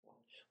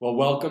Well,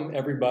 welcome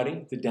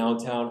everybody to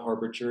Downtown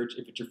Harbor Church.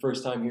 If it's your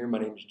first time here, my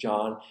name is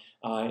John.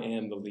 I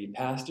am the lead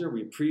pastor.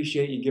 We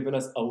appreciate you giving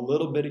us a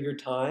little bit of your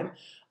time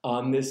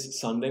on this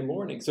Sunday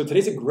morning. So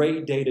today's a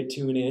great day to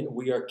tune in.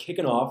 We are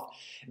kicking off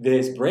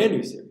this brand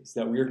new series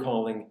that we are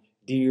calling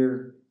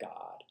Dear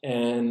God.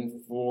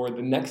 And for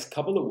the next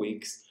couple of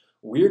weeks,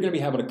 we're going to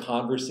be having a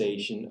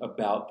conversation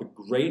about the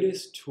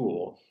greatest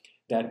tool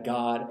that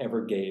God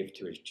ever gave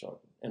to his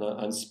children. And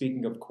I'm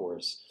speaking, of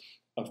course,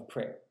 of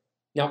prayer.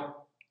 Now,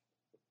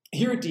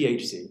 here at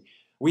DHC,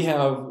 we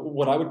have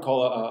what I would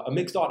call a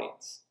mixed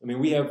audience. I mean,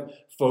 we have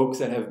folks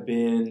that have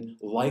been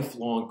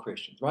lifelong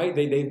Christians, right?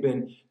 They've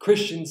been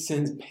Christians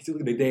since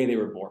basically the day they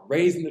were born,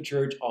 raised in the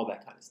church, all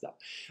that kind of stuff.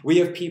 We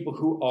have people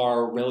who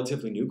are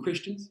relatively new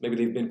Christians. Maybe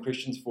they've been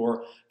Christians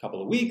for a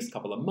couple of weeks, a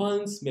couple of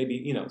months,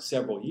 maybe,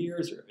 several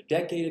years or a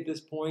decade at this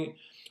point.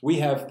 We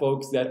have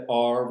folks that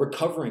are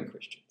recovering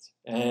Christians.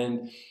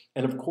 And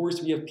of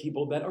course, we have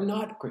people that are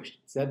not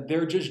Christians, that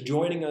they're just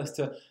joining us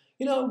to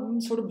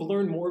sort of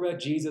learn more about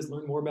Jesus,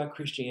 learn more about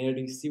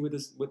Christianity, see what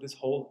this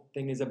whole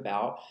thing is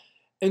about.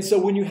 And so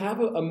when you have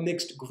a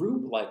mixed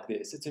group like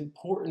this, it's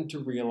important to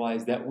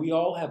realize that we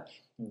all have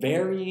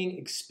varying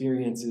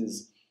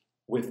experiences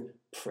with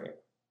prayer.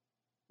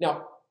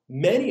 Now,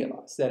 many of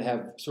us that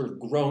have sort of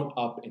grown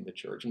up in the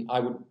church, and I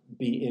would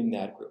be in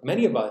that group,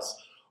 many of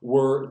us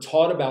were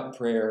taught about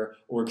prayer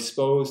or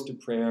exposed to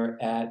prayer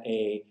at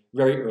a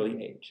very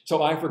early age.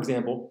 So I, for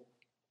example,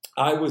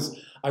 I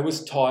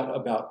was taught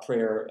about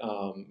prayer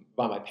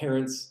by my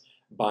parents,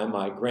 by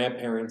my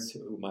grandparents,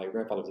 who my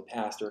grandfather was a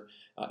pastor,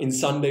 in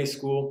Sunday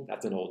school.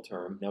 That's an old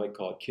term. Now we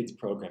call it kids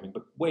programming,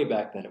 but way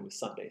back then it was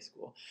Sunday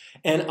school.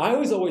 And I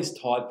was always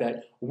taught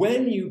that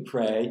when you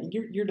pray,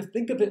 you're to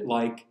think of it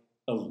like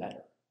a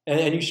letter.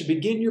 And you should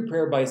begin your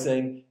prayer by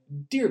saying,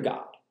 Dear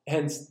God,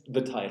 hence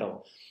the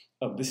title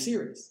of the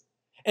series.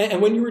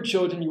 And when you were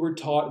children, you were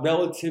taught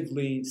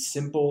relatively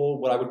simple,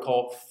 what I would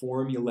call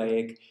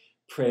formulaic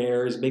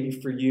prayers. Maybe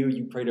for you,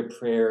 you prayed a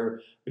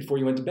prayer before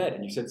you went to bed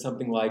and you said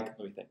something like, let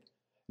me think,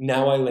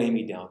 now I lay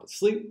me down to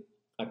sleep.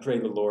 I pray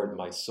the Lord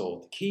my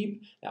soul to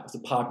keep. That was a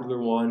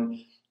popular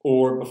one.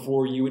 Or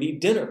before you would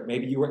eat dinner,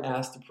 maybe you were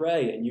asked to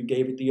pray and you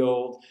gave it the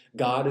old,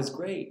 God is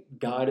great,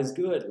 God is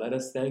good. Let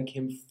us thank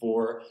him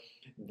for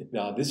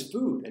this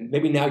food. And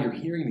maybe now you're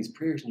hearing these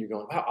prayers and you're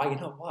going, wow, you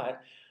know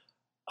what?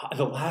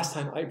 The last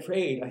time I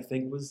prayed, I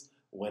think was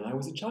when I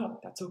was a child.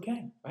 That's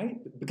okay, right?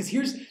 Because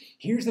here's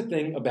the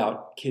thing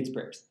about kids'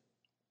 prayers.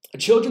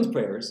 Children's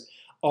prayers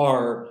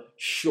are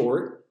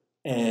short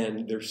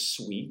and they're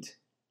sweet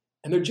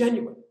and they're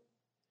genuine.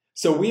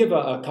 So we have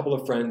a couple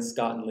of friends,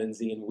 Scott and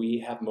Lindsay, and we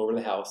have them over to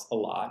the house a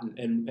lot.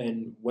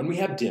 And when we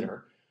have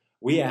dinner,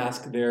 we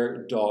ask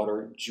their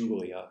daughter,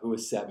 Julia, who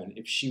is 7,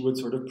 if she would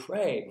sort of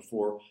pray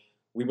before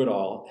we would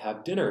all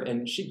have dinner.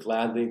 And she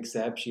gladly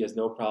accepts. She has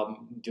no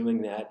problem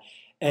doing that.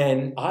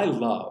 And I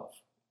love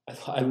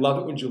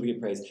it when Julia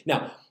prays.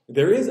 Now,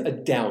 there is a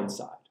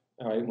downside,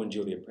 all right, when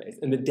Julia prays.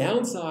 And the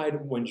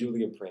downside when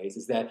Julia prays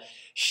is that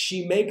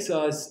she makes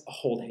us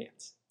hold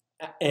hands.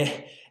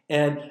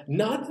 And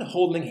not that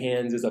holding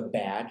hands is a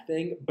bad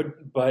thing,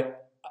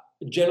 but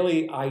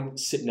generally I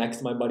sit next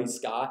to my buddy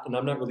Scott, and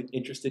I'm not really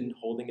interested in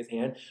holding his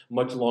hand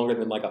much longer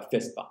than like a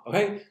fist bump,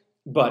 okay?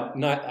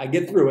 But I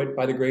get through it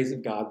by the grace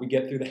of God. We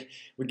get through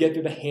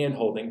the hand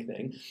holding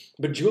thing.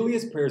 But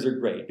Julia's prayers are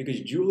great because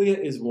Julia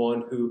is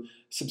one who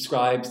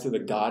subscribes to the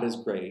God is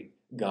great,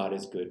 God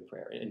is good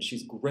prayer. And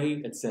she's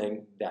great at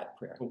saying that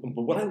prayer.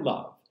 But what I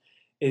love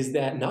is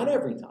that not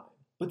every time,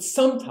 but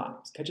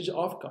sometimes catches you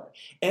off guard.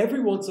 Every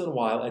once in a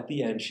while at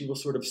the end, she will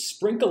sort of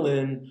sprinkle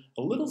in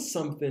a little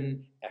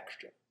something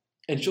extra.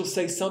 And she'll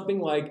say something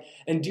like,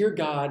 and dear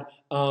God,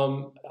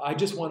 I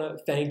just want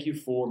to thank you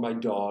for my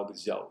dog,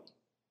 Zoe.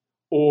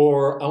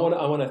 Or I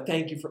want to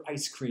thank you for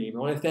ice cream. I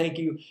want to thank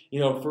you,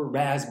 for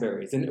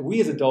raspberries. And we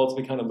as adults,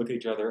 we kind of look at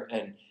each other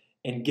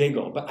and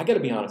giggle. But I got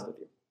to be honest with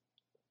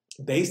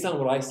you. Based on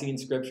what I see in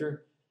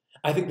Scripture,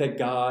 I think that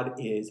God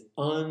is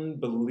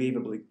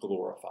unbelievably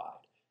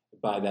glorified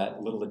by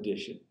that little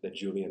addition that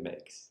Julia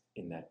makes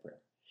in that prayer.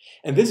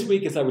 And this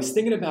week, as I was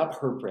thinking about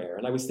her prayer,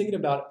 and I was thinking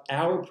about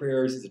our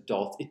prayers as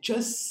adults, it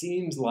just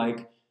seems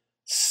like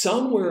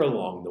somewhere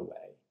along the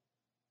way,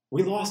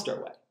 we lost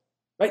our way.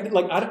 Right?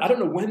 Like, I don't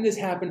know when this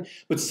happened,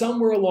 but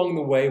somewhere along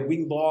the way,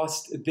 we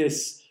lost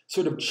this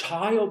sort of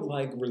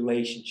childlike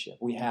relationship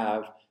we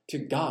have to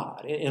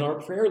God in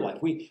our prayer life.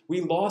 We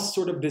lost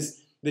sort of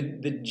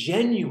the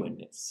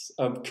genuineness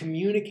of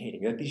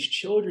communicating that these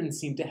children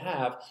seem to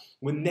have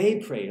when they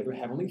pray to their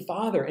Heavenly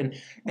Father. And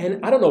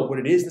I don't know what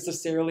it is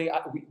necessarily.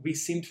 We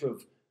seem to have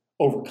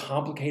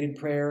overcomplicated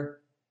prayer.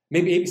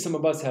 Maybe some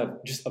of us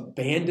have just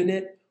abandoned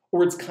it,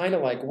 or it's kind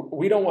of like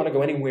we don't want to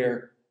go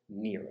anywhere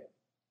near it.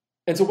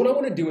 And so what I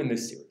want to do in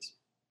this series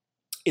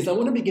is I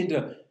want to begin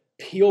to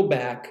peel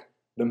back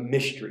the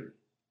mystery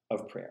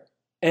of prayer.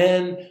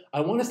 And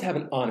I want us to have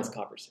an honest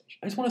conversation.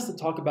 I just want us to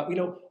talk about,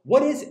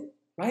 what is it,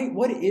 right?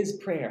 What is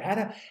prayer?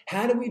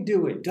 How do we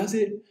do it? Does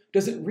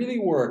it really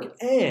work?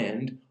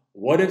 And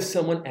what if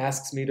someone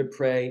asks me to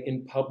pray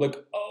in public?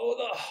 Oh,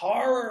 the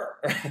horror,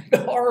 the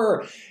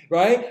horror,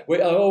 right?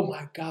 Oh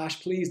my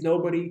gosh, please,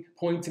 nobody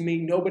point to me.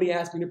 Nobody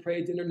asked me to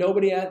pray at dinner.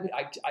 Nobody asked me.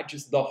 I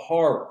just, the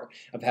horror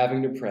of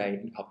having to pray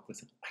in public.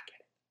 Listen, I get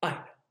it. I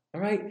know.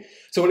 All right?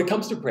 So when it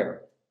comes to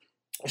prayer,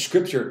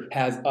 Scripture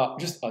has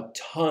just a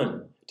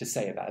ton to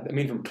say about it. I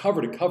mean, from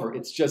cover to cover,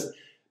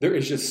 there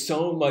is just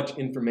so much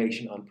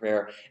information on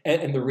prayer.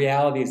 And the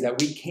reality is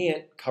that we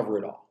can't cover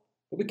it all,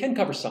 but we can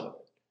cover some of it.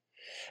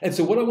 And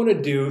so what I want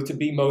to do to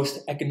be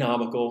most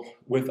economical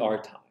with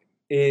our time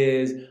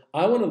is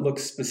I want to look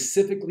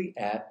specifically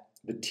at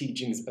the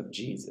teachings of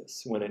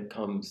Jesus when it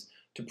comes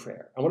to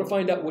prayer. I want to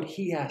find out what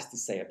he has to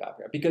say about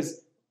prayer.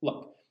 Because,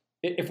 look,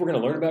 if we're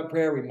going to learn about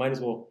prayer, we might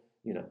as well,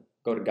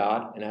 go to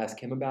God and ask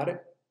him about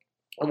it.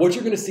 And what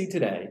you're going to see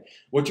today,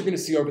 what you're going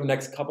to see over the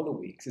next couple of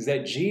weeks, is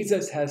that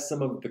Jesus has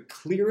some of the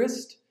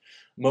clearest,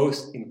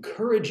 most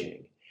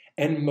encouraging,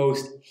 and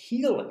most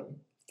healing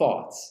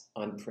thoughts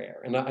on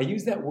prayer. And I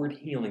use that word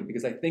healing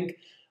because I think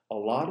a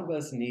lot of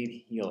us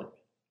need healing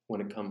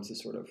when it comes to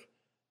sort of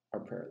our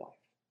prayer life.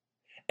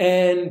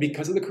 And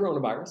because of the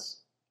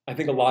coronavirus, I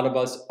think a lot of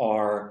us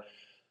are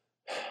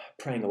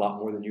praying a lot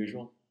more than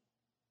usual.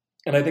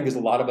 And I think there's a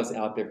lot of us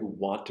out there who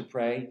want to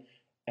pray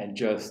and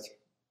just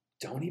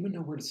don't even know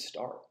where to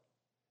start.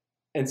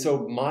 And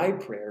so my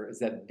prayer is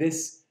that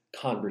this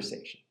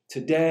conversation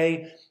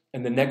today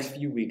and the next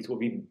few weeks will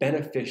be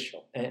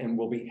beneficial and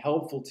will be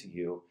helpful to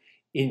you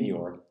in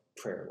your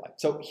prayer life.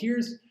 So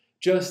here's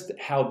just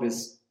how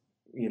this,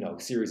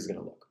 series is going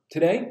to look.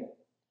 Today,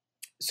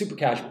 super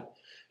casual,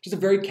 just a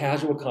very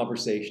casual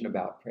conversation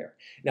about prayer.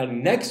 Now,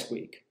 next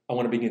week, I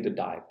want to begin to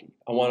dive deep.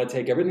 I want to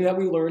take everything that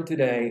we learned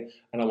today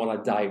and I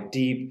want to dive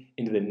deep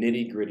into the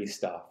nitty-gritty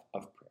stuff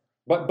of prayer.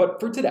 But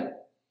for today,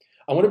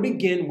 I want to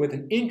begin with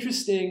an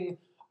interesting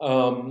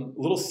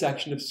little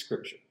section of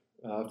scripture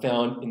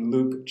found in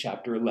Luke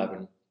chapter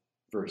 11,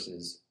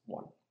 verses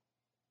 1.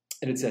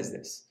 And it says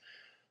this: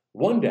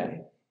 One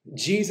day,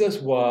 Jesus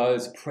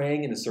was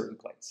praying in a certain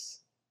place.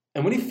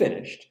 And when he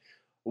finished,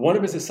 one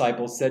of his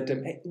disciples said to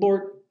him, "Hey,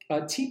 Lord,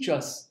 teach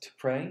us to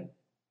pray,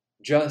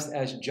 just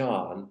as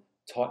John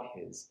taught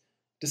his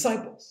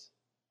disciples."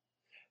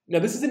 Now,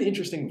 this is an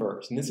interesting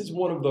verse, and this is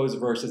one of those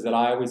verses that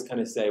I always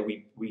kind of say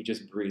we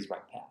just breeze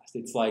right past.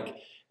 It's like,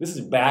 this is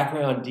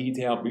background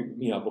detail,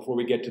 before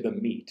we get to the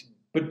meat.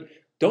 But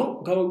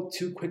don't go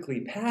too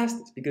quickly past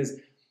this, because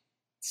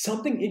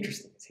something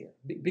interesting is here.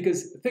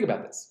 Because think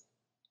about this.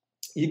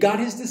 You got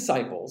his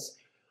disciples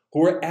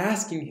who are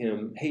asking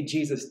him, "Hey,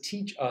 Jesus,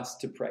 teach us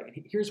to pray."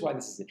 And here's why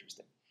this is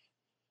interesting.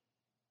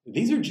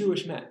 These are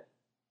Jewish men,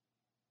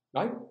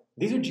 right?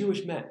 These are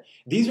Jewish men.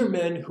 These are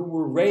men who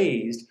were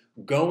raised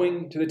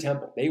going to the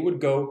temple. They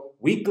would go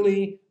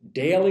weekly,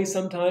 daily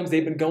sometimes.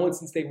 They've been going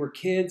since they were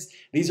kids.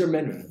 These are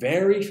men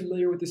very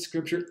familiar with the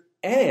scripture,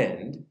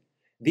 and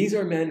these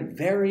are men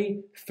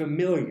very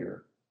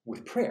familiar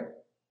with prayer.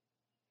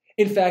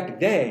 In fact,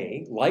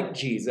 they, like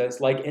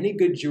Jesus, like any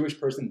good Jewish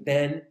person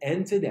then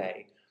and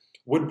today,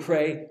 would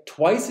pray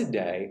twice a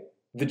day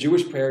the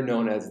Jewish prayer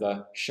known as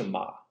the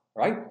Shema,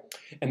 right?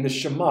 And the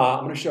Shema,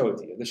 I'm going to show it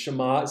to you. The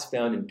Shema is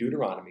found in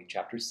Deuteronomy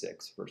chapter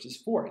 6, verses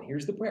 4. And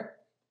here's the prayer.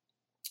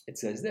 It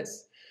says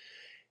this: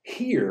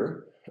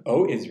 "Hear,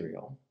 O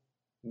Israel,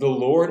 the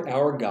Lord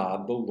our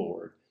God, the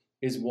Lord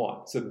is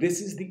one." So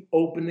this is the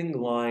opening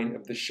line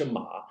of the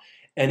Shema,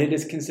 and it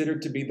is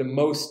considered to be the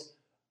most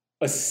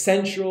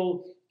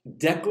essential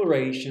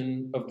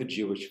declaration of the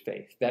Jewish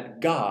faith,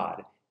 that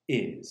God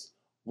is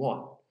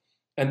one.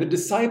 And the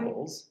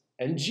disciples,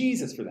 and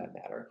Jesus for that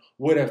matter,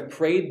 would have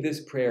prayed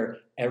this prayer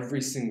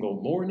every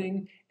single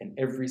morning and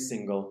every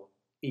single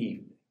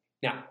evening.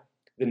 Now,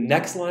 the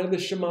next line of the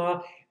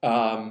Shema,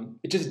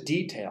 it just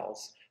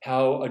details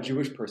how a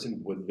Jewish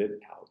person would live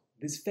out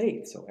this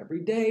faith. So every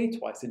day,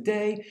 twice a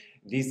day,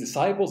 these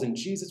disciples and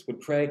Jesus would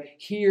pray,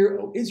 "Hear,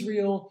 O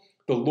Israel,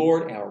 the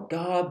Lord our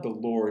God, the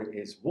Lord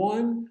is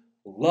one.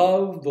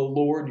 Love the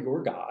Lord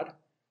your God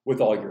with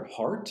all your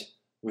heart,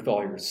 with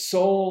all your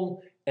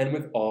soul, and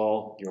with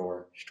all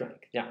your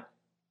strength." Now,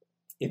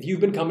 if you've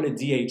been coming to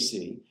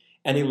DHC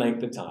any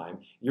length of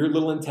time, your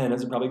little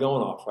antennas are probably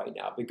going off right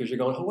now because you're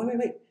going, "Oh,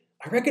 wait,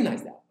 I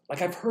recognize that.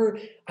 Like I've heard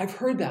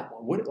that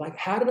one.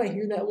 How did I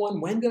hear that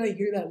one? When did I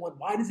hear that one?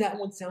 Why does that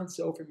one sound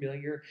so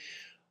familiar?"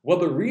 Well,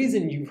 the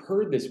reason you've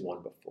heard this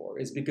one before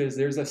is because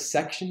there's a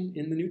section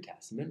in the New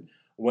Testament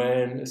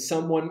when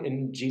someone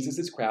in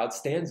Jesus' crowd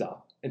stands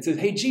up and says,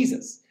 "Hey,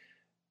 Jesus,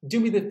 do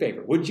me the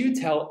favor. Would you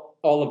tell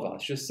all of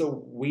us, just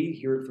so we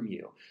hear it from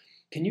you,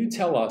 can you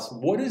tell us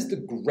what is the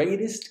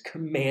greatest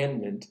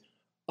commandment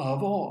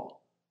of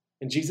all?"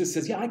 And Jesus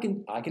says, "Yeah, I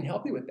can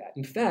help you with that.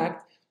 In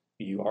fact,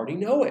 you already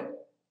know it.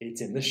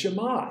 It's in the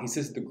Shema." He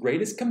says the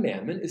greatest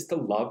commandment is to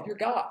love your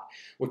God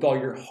with all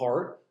your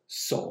heart,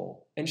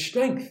 soul, and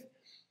strength.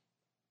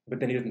 But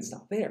then he doesn't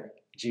stop there.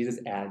 Jesus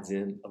adds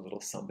in a little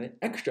something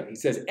extra. He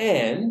says,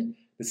 and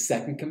the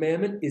second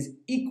commandment is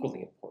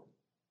equally important.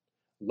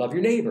 Love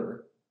your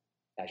neighbor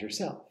as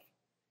yourself.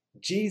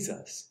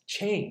 Jesus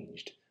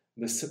changed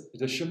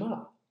the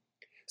Shema.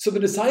 So the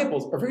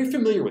disciples are very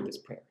familiar with this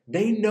prayer.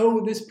 They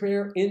know this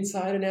prayer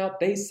inside and out.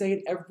 They say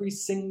it every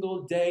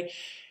single day.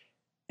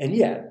 And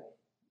yet,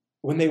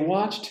 when they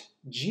watched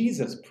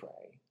Jesus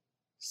pray,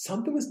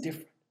 something was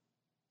different.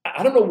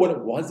 I don't know what it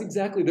was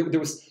exactly. There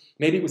was,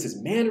 maybe it was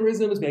his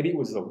mannerisms, maybe it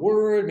was the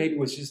word, maybe it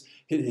was just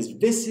his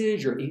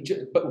visage,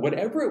 but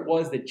whatever it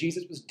was that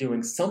Jesus was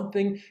doing,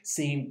 something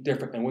seemed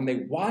different. And when they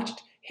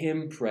watched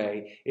him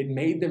pray, it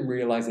made them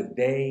realize that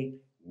they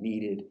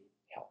needed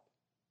help.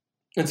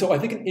 And so I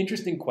think an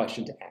interesting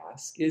question to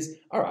ask is,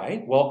 all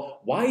right, well,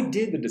 why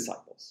did the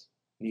disciples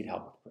need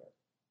help with prayer?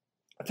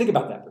 Think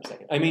about that for a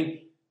second. I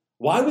mean,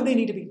 why would they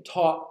need to be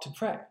taught to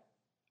pray?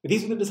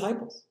 These were the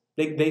disciples.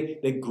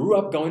 They grew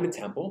up going to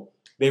temple.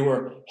 They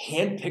were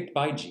handpicked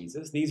by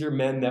Jesus. These are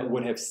men that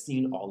would have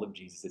seen all of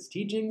Jesus'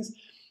 teachings.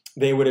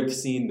 They would have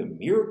seen the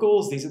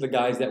miracles. These are the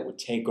guys that would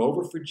take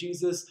over for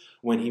Jesus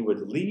when he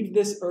would leave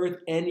this earth.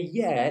 And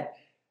yet,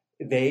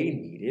 they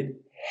needed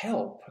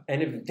help.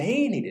 And if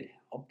they needed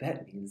help,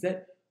 that means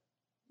that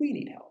we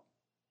need help.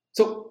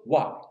 So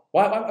why?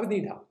 Why would they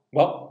need help?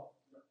 Well,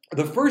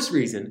 the first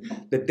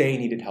reason that they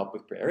needed help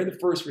with prayer, and the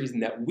first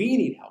reason that we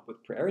need help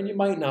with prayer, and you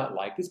might not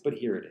like this, but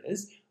here it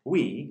is,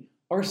 we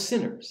are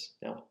sinners.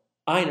 Now,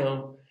 I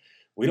know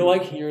we don't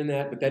like hearing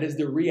that, but that is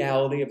the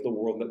reality of the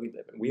world that we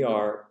live in. We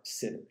are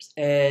sinners.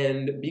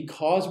 And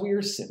because we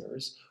are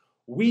sinners,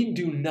 we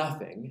do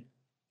nothing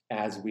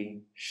as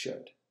we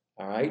should.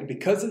 All right?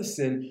 Because of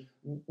sin,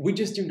 we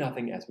just do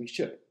nothing as we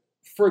should.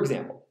 For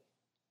example,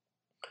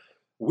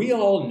 we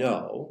all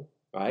know,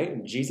 right?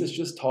 And Jesus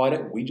just taught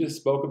it. We just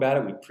spoke about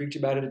it. We preach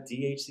about it at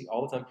DHC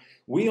all the time.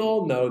 We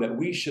all know that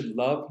we should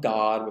love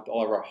God with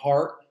all of our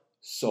heart,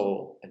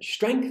 soul, and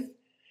strength.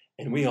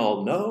 And we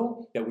all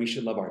know that we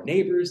should love our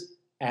neighbors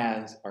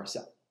as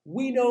ourselves.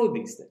 We know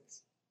these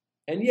things.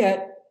 And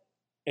yet,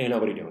 ain't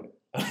nobody doing it.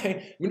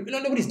 Okay?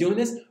 Nobody's doing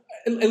this.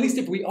 At least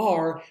if we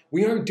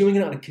aren't doing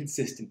it on a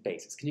consistent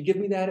basis. Can you give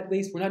me that at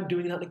least? We're not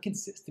doing it on a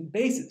consistent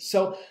basis.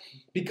 So,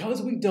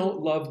 because we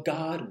don't love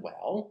God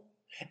well,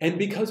 and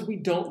because we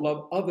don't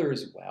love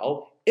others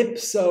well,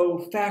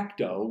 ipso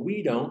facto,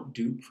 we don't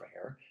do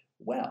prayer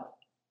well.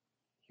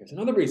 Here's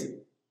another reason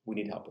we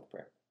need help with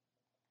prayer.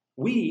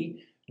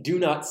 We do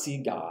not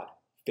see God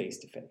face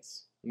to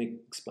face. Let me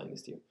explain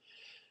this to you.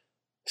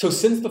 So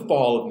since the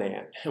fall of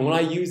man, and when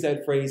I use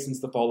that phrase, since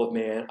the fall of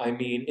man, I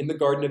mean in the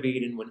Garden of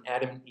Eden, when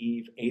Adam and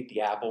Eve ate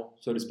the apple,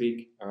 so to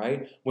speak, all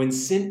right? When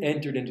sin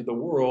entered into the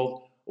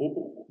world,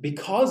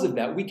 because of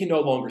that, we can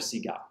no longer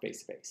see God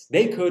face to face.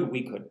 They could,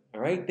 we couldn't,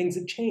 all right? Things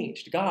have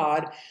changed.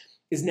 God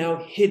is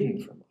now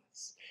hidden from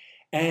us.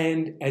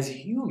 And as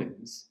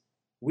humans,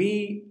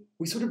 we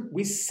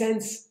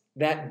sense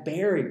that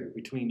barrier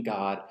between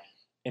God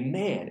and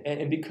man.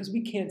 And because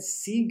we can't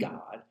see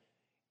God,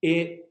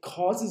 it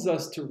causes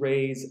us to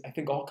raise, I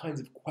think, all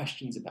kinds of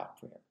questions about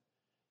prayer.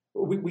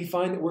 We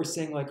find that we're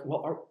saying like,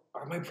 well,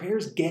 are my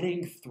prayers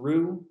getting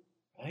through?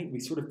 Right? We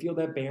sort of feel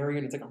that barrier,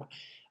 and it's like, are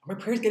my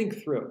prayers getting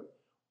through?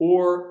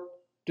 Or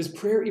does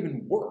prayer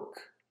even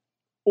work?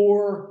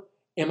 Or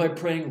am I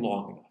praying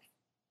long enough?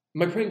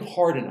 Am I praying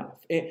hard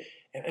enough?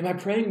 Am I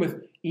praying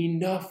with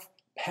enough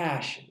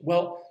passion?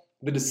 Well,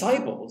 the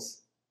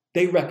disciples,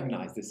 they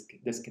recognize this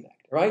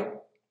disconnect, right?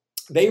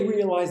 They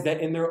realized that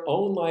in their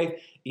own life,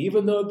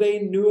 even though they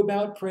knew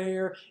about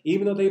prayer,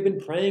 even though they've been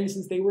praying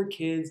since they were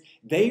kids,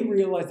 they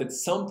realized that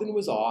something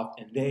was off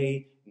and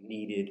they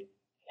needed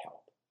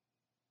help.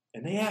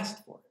 And they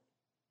asked for it,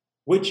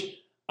 which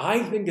I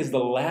think is the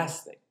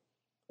last thing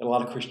that a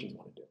lot of Christians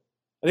want to do.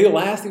 I think the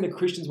last thing that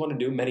Christians want to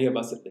do, many of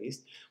us at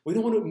least, we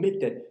don't want to admit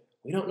that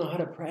we don't know how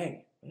to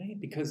pray, right?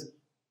 Because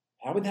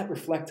how would that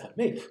reflect on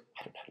me?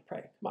 I don't know how to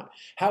pray. Come on.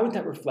 How would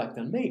that reflect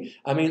on me?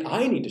 I mean,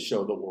 I need to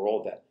show the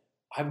world that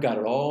I've got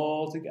it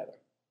all together.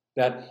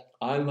 That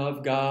I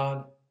love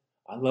God.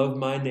 I love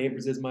my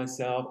neighbors as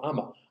myself. I'm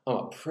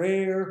a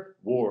prayer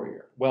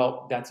warrior.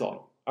 Well, that's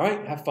all. All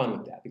right? Have fun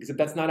with that. Because if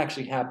that's not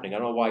actually happening, I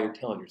don't know why you're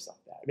telling yourself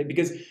that.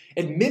 Because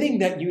admitting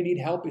that you need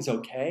help is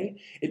okay.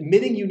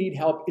 Admitting you need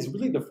help is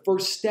really the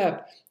first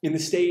step in the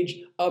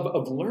stage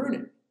of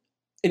learning.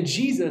 And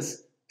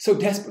Jesus so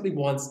desperately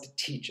wants to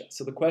teach us.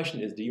 So the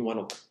question is, do you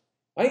want to learn?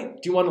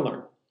 Right? Do you want to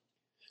learn?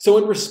 So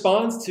in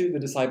response to the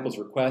disciples'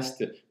 request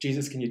to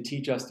Jesus, can you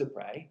teach us to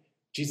pray?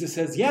 Jesus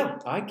says, yeah,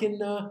 I can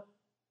help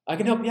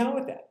you out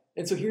with that.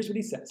 And so here's what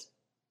he says.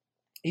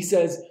 He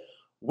says,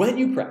 when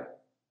you pray,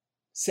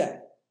 say,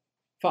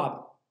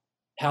 Father,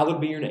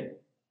 hallowed be your name.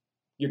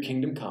 Your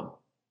kingdom come.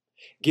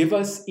 Give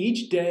us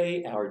each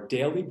day our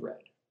daily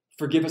bread.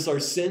 Forgive us our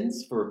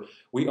sins, for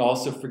we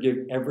also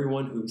forgive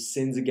everyone who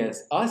sins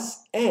against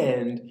us,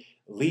 and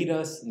lead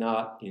us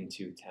not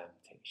into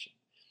temptation.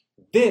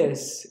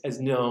 This is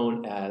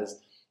known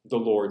as the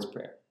Lord's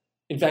Prayer.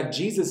 In fact,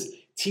 Jesus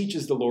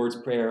teaches the Lord's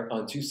Prayer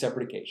on two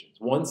separate occasions.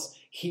 Once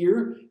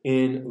here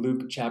in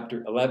Luke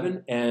chapter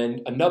 11,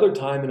 and another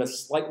time in a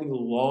slightly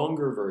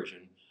longer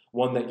version,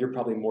 one that you're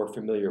probably more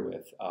familiar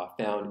with,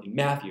 found in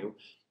Matthew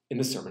in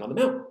the Sermon on the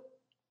Mount.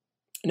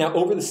 Now,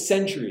 over the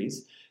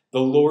centuries, the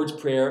Lord's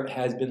Prayer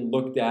has been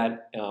looked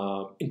at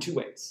in two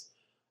ways.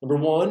 Number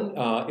one,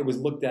 it was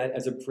looked at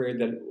as a prayer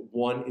that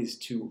one is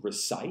to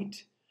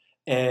recite,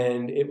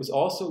 and it was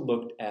also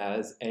looked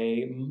as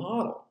a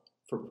model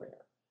for prayer.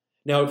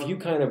 Now, if you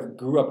kind of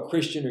grew up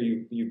Christian or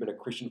you've been a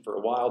Christian for a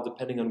while,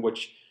 depending on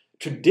which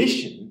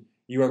tradition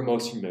you are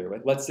most familiar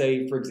with. Let's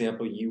say, for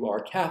example, you are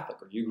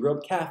Catholic or you grew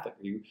up Catholic.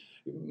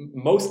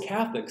 Most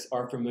Catholics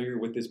are familiar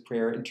with this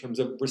prayer in terms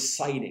of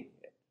reciting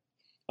it.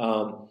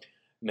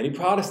 Many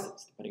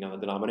Protestants, depending on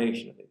the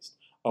denomination at least,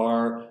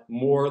 are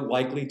more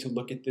likely to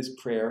look at this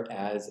prayer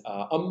as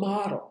a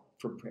model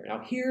for prayer.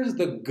 Now, here's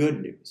the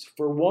good news.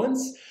 For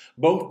once,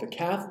 both the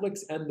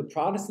Catholics and the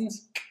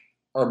Protestants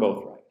are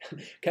both right.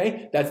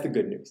 Okay? That's the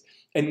good news.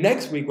 And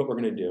next week, what we're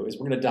going to do is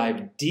we're going to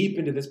dive deep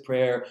into this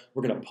prayer.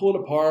 We're going to pull it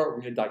apart.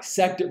 We're going to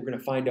dissect it. We're going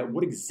to find out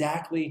what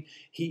exactly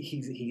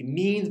he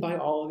means by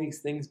all of these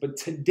things. But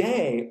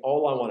today,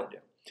 all I want to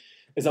do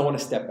is I want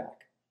to step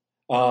back.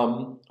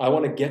 I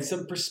want to get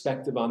some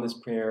perspective on this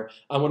prayer.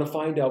 I want to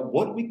find out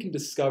what we can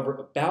discover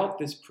about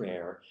this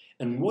prayer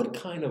and what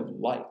kind of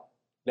light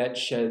that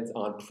sheds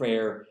on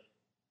prayer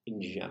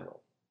in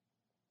general.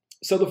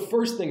 So the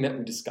first thing that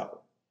we discover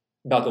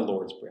about the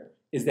Lord's Prayer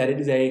is that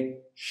it is a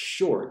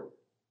short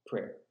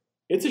prayer.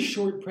 It's a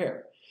short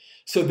prayer.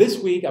 So this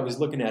week I was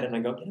looking at it and I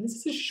go, this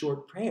is a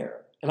short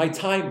prayer. And I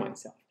timed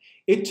myself.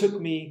 It took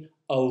me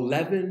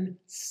 11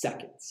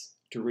 seconds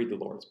to read the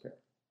Lord's Prayer.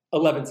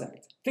 11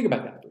 seconds. Think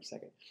about that for a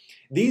second.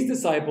 These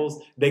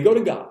disciples, they go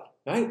to God,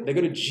 right? They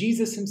go to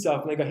Jesus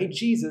himself and they go, hey,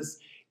 Jesus,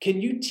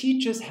 can you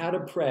teach us how to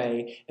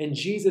pray? And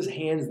Jesus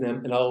hands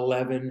them an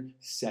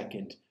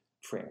 11-second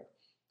prayer.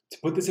 To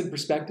put this in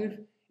perspective,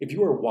 if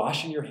you are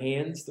washing your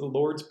hands to the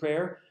Lord's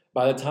Prayer,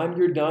 by the time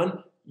you're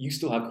done, you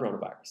still have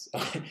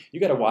coronavirus. You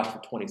got to wash for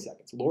 20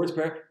 seconds. Lord's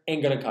Prayer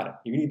ain't going to cut it.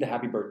 You need the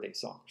happy birthday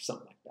song or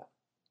something like that.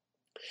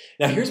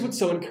 Now, here's what's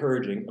so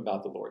encouraging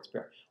about the Lord's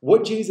Prayer.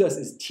 What Jesus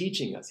is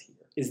teaching us here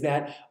is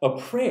that a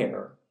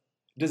prayer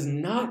does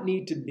not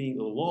need to be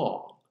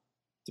long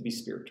to be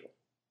spiritual.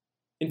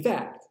 In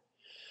fact,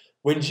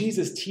 when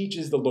Jesus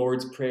teaches the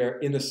Lord's Prayer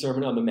in the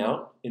Sermon on the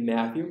Mount in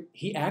Matthew,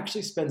 he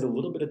actually spends a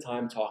little bit of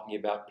time talking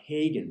about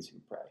pagans who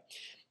pray.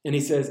 And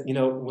he says,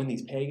 when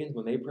these pagans,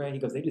 when they pray, he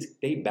goes,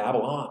 they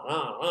babble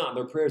on.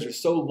 Their prayers are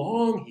so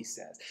long, he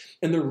says.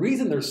 And the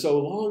reason they're so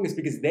long is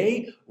because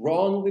they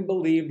wrongly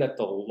believe that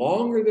the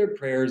longer their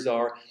prayers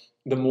are,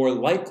 the more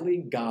likely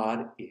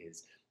God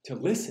is to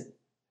listen.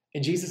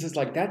 And Jesus is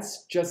like,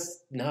 that's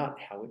just not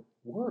how it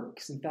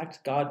works. In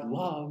fact, God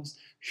loves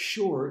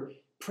short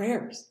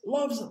prayers,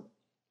 loves them.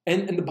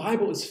 And the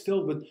Bible is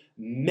filled with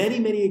many,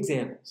 many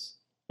examples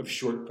of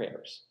short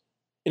prayers.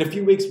 In a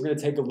few weeks, we're going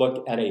to take a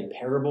look at a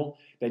parable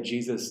that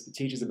Jesus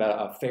teaches about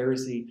a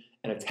Pharisee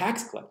and a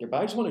tax collector.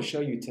 But I just want to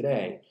show you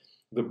today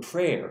the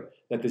prayer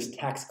that this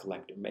tax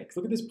collector makes.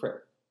 Look at this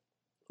prayer.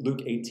 Luke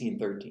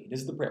 18:13.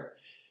 This is the prayer.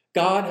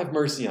 God, have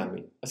mercy on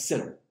me, a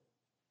sinner.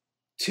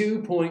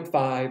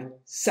 2.5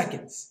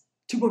 seconds.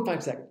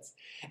 2.5 seconds.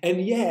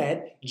 And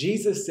yet,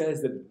 Jesus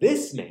says that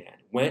this man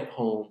went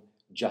home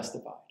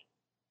justified.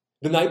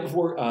 The night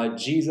before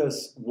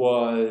Jesus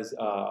was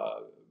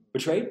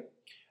betrayed,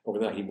 or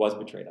the night he was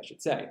betrayed, I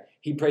should say,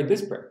 he prayed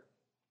this prayer.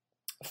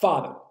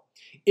 Father,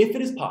 if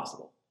it is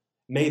possible,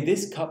 may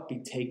this cup be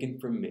taken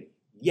from me,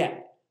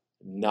 yet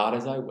not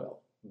as I will,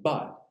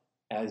 but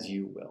as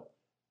you will.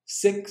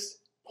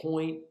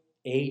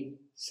 6.8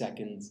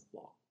 seconds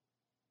long.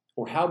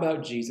 Or how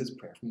about Jesus'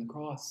 prayer from the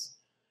cross?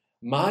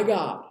 My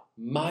God,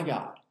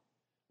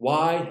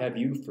 why have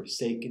you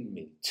forsaken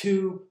me?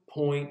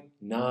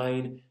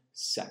 2.9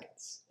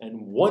 seconds.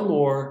 And one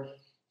more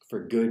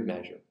for good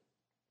measure.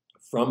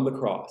 From the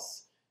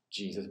cross,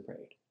 Jesus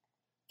prayed,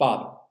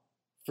 Father,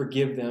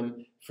 forgive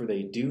them, for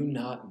they do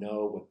not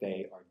know what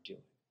they are doing.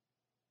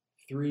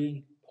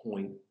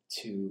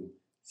 3.2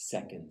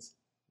 seconds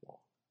long.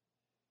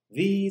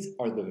 These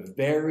are the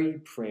very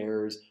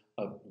prayers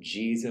of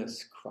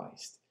Jesus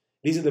Christ.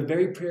 These are the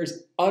very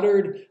prayers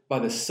uttered by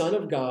the Son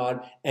of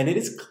God, and it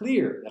is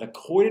clear that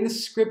according to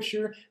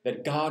Scripture,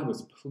 that God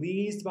was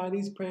pleased by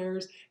these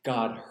prayers,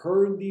 God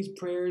heard these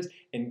prayers,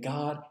 and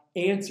God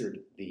answered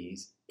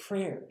these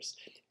prayers.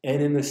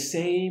 And in the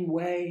same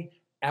way,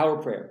 our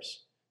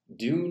prayers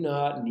do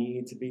not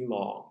need to be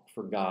long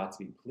for God to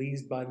be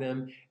pleased by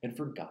them and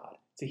for God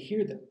to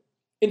hear them.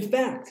 In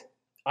fact,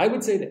 I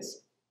would say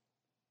this.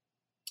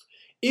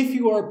 If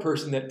you are a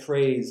person that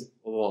prays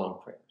long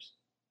prayers,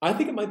 I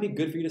think it might be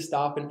good for you to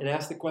stop and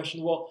ask the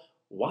question, well,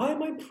 why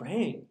am I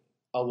praying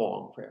a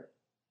long prayer?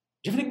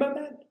 Do you ever think about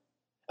that?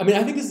 I mean,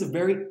 I think this is a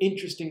very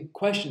interesting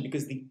question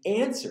because the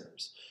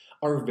answers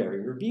are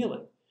very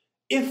revealing.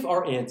 If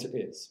our answer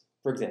is,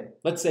 for example,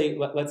 let's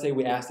say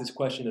we ask this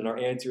question and our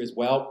answer is,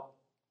 well,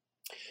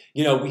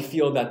 we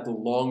feel that the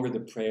longer the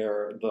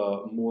prayer,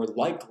 the more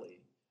likely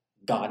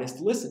God is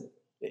to listen.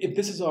 If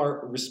this is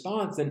our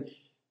response, then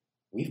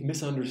we've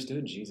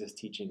misunderstood Jesus'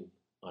 teaching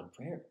on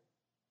prayer.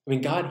 I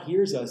mean, God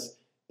hears us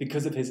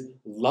because of his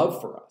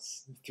love for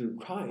us through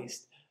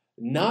Christ,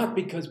 not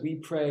because we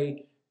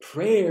pray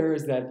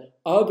prayers that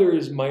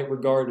others might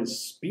regard as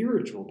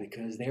spiritual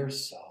because they're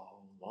so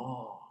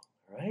long,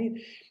 all right?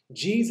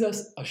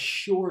 Jesus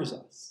assures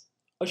us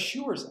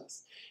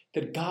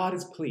that God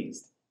is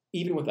pleased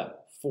even with a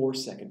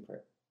 4-second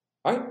prayer.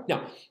 All right?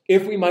 Now,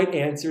 if we might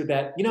answer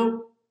that,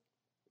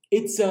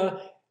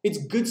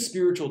 it's good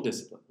spiritual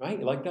discipline, right?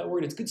 You like that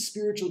word? It's good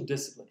spiritual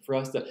discipline for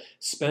us to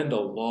spend a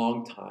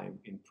long time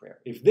in prayer.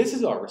 If this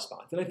is our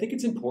response, then I think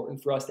it's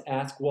important for us to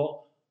ask,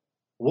 well,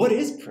 what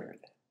is prayer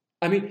then?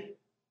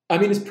 I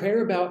mean, is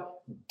prayer about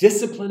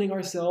disciplining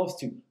ourselves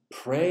to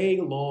pray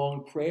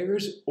long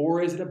prayers,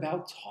 or is it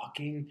about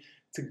talking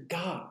to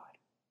God?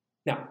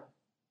 Now,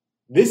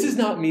 this is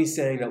not me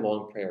saying that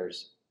long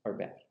prayers are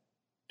bad.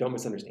 Don't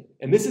misunderstand me.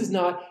 And this is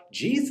not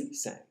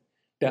Jesus saying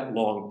that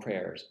long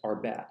prayers are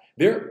bad.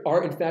 There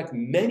are, in fact,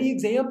 many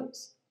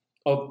examples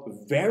of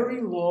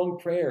very long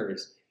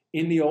prayers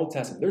in the Old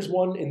Testament. There's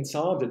one in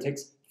Psalms that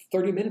takes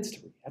 30 minutes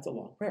to read. That's a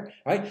long prayer,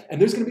 right? And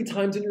there's going to be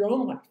times in your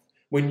own life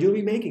when you'll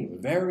be making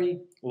very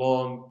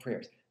long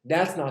prayers.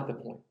 That's not the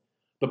point.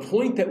 The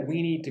point that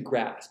we need to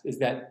grasp is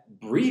that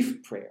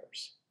brief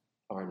prayers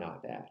are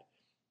not bad.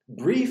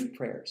 Brief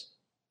prayers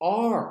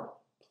are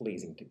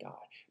pleasing to God.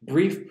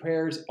 Brief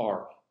prayers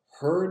are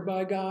heard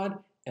by God,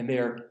 and they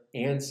are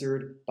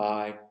answered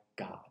by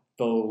God.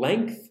 The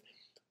length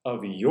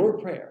of your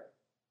prayer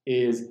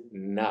is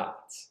not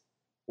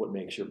what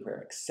makes your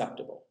prayer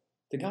acceptable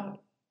to God.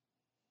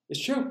 It's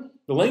true.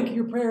 The length of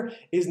your prayer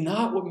is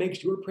not what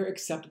makes your prayer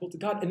acceptable to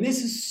God. And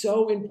this is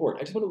so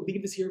important. I just want to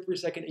leave this here for a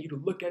second and you to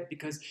look at,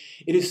 because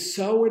it is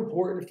so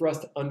important for us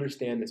to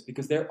understand this,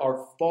 because there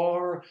are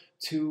far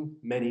too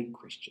many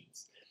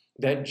Christians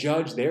that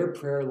judge their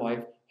prayer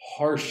life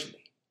harshly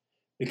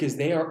because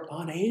they are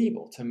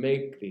unable to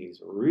make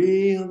these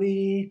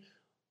really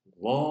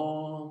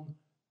long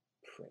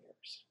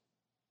prayers.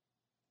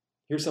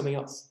 Here's something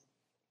else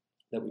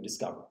that we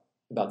discover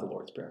about the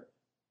Lord's Prayer.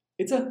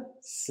 It's a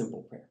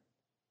simple prayer.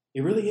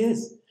 It really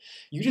is.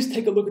 You just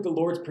take a look at the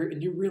Lord's Prayer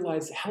and you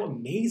realize how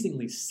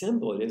amazingly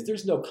simple it is.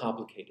 There's no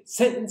complicated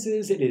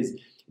sentences. It is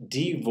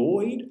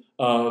devoid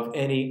of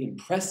any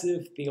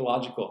impressive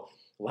theological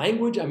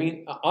language. I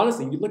mean,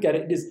 honestly, you look at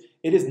it,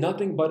 it is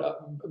nothing but a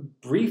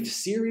brief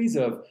series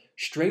of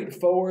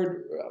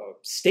straightforward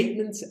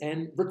statements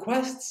and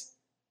requests.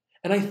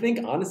 And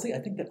honestly, I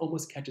think that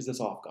almost catches us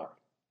off guard,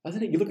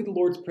 doesn't it? You look at the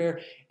Lord's Prayer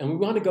and we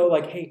want to go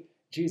like, hey,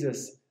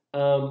 Jesus,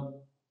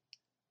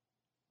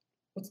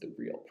 what's the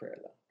real prayer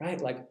though, right?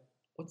 Like,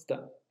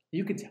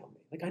 you can tell me.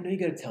 Like, I know you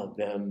got to tell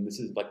them this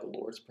is like the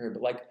Lord's Prayer,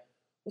 but like,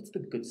 what's the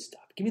good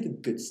stuff? Give me the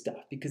good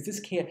stuff, because this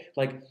can't,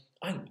 like,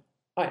 I know.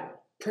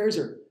 Prayers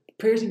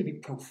need to be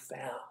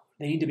profound.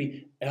 They need to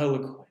be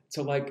eloquent.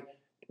 So like,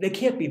 they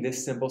can't be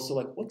this simple. So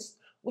like, what's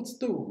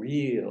the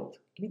real?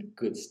 Give me the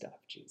good stuff,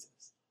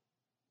 Jesus.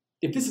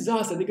 If this is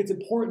us, I think it's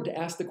important to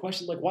ask the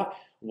question, like,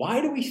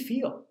 why do we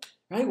feel,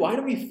 right? Why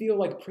do we feel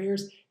like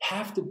prayers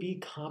have to be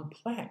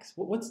complex?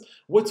 What's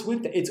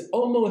with that? It's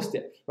almost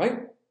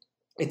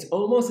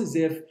as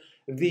if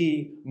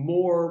the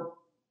more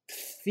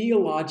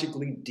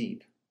theologically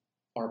deep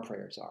our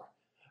prayers are,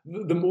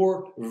 the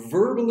more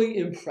verbally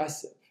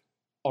impressive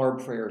our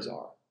prayers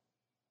are,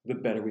 the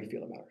better we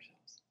feel about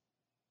ourselves.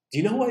 Do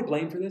you know who I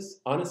blame for this?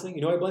 Honestly, you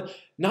know who I blame?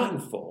 Not in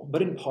full,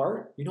 but in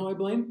part. You know who I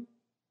blame?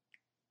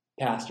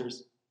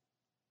 Pastors.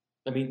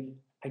 I mean,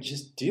 I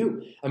just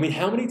do. I mean,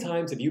 how many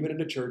times have you been at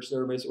a church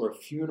service or a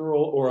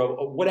funeral or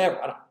a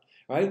whatever, I don't know,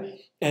 right?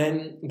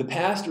 And the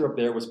pastor up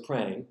there was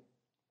praying,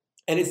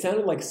 and it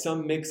sounded like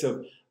some mix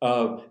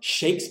of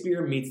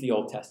Shakespeare meets the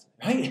Old Testament,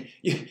 right?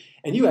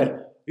 You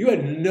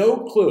had no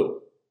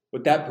clue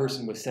what that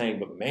person was saying,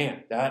 but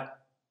man, that's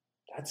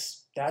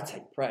how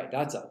you pray.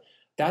 That's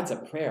a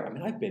prayer. I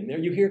mean, I've been there.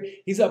 You hear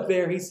he's up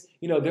there.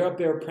 They're up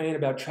there praying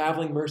about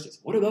traveling mercies.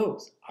 What are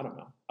those? I don't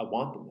know. I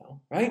want them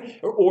though, right?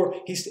 Or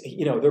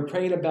they're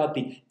praying about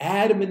the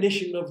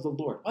admonition of the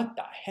Lord. What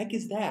the heck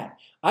is that?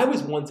 I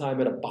was one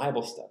time at a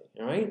Bible study,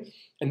 all right,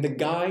 and the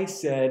guy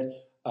said,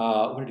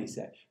 what did he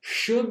say?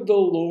 Should the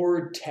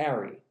Lord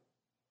tarry?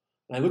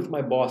 And I looked at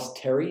my boss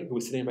Terry, who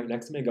was sitting right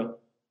next to me, and go,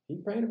 he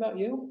praying about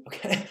you?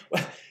 Okay,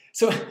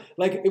 so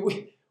like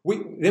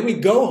then we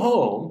go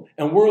home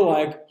and we're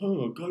like,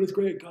 oh, God is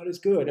great, God is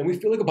good. And we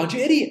feel like a bunch of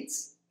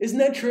idiots. Isn't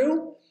that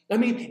true? I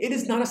mean, it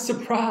is not a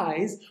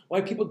surprise why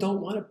people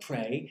don't want to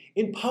pray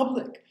in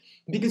public.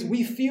 Because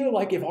we feel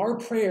like if our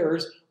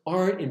prayers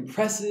aren't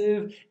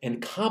impressive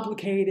and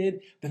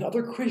complicated, then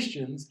other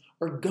Christians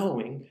are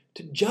going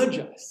to judge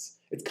us.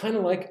 It's kind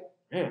of like,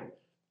 man,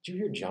 did you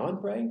hear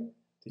John pray?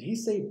 Did he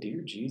say,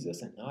 dear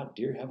Jesus and not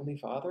dear Heavenly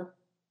Father?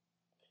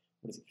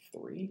 What is he,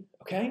 3?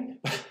 Okay.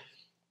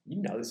 You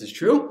know this is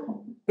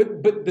true,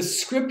 but the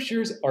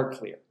scriptures are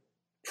clear.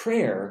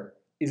 Prayer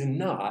is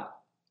not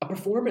a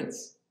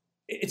performance.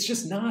 It's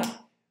just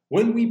not.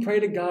 When we pray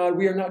to God,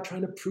 we are not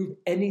trying to prove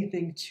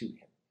anything to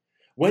Him.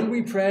 When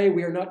we pray,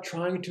 we are not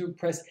trying to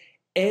impress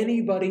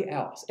anybody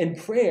else. And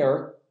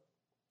prayer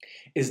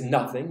is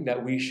nothing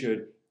that we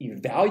should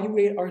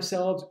evaluate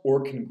ourselves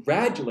or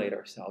congratulate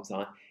ourselves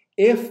on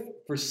if,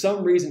 for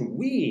some reason,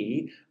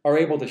 we are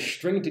able to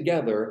string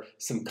together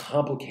some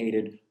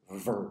complicated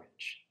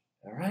verbiage.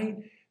 All right?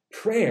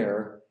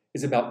 Prayer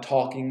is about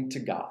talking to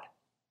God.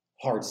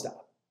 Hard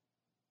stop.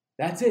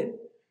 That's it.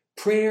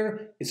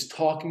 Prayer is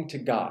talking to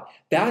God.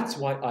 That's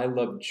why I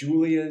love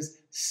Julia's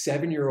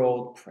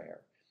 7-year-old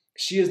prayer.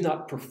 She is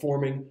not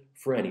performing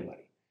for anybody.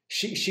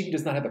 She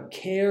does not have a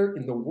care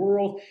in the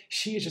world.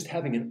 She is just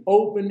having an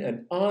open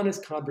and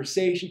honest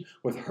conversation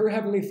with her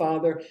Heavenly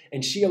Father,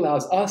 and she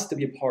allows us to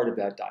be a part of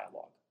that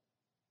dialogue.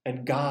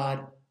 And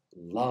God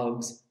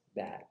loves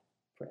that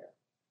prayer.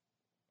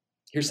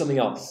 Here's something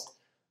else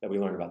that we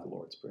learn about the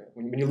Lord's Prayer.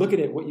 When you look at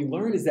it, what you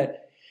learn is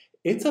that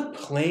it's a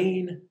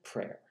plain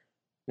prayer.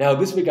 Now,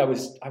 this week I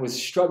was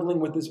struggling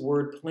with this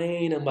word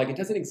plain, and it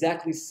doesn't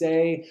exactly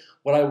say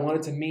what I want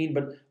it to mean,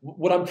 but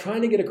what I'm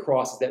trying to get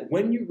across is that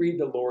when you read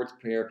the Lord's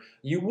Prayer,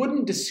 you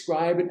wouldn't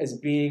describe it as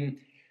being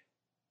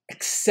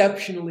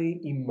exceptionally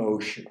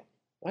emotional,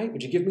 right?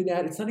 Would you give me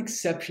that? It's not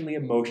exceptionally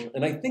emotional,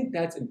 and I think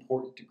that's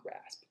important to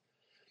grasp,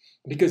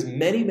 because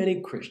many,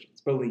 many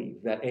Christians believe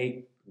that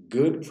a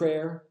good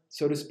prayer,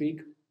 so to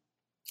speak,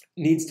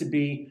 needs to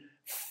be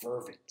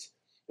fervent.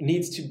 It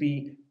needs to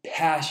be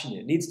passionate.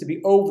 It needs to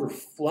be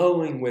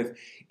overflowing with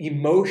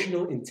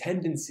emotional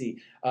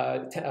intensity.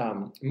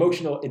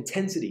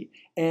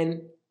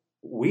 And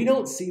we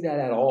don't see that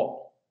at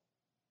all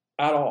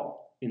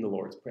in the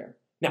Lord's Prayer.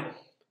 Now,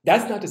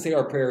 that's not to say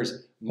our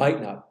prayers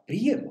might not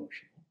be emotional.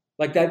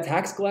 Like that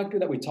tax collector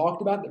that we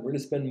talked about, that we're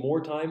going to spend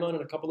more time on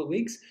in a couple of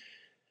weeks,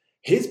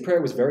 his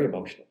prayer was very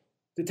emotional.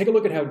 So take a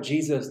look at how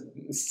Jesus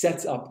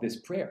sets up this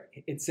prayer.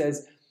 It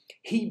says,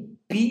 he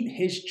beat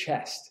his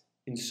chest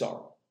in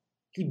sorrow.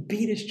 He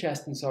beat his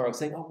chest in sorrow,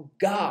 saying, "Oh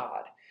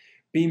God,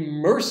 be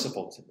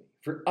merciful to me,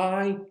 for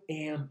I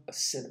am a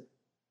sinner."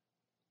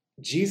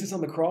 Jesus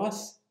on the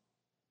cross,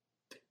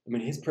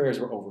 his prayers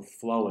were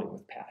overflowing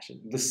with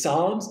passion. The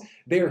Psalms,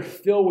 they are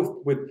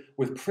filled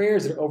with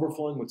prayers that are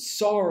overflowing with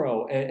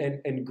sorrow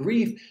and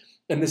grief.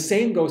 And the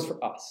same goes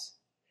for us.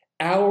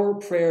 Our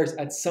prayers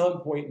at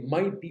some point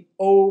might be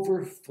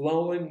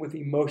overflowing with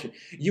emotion.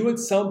 You at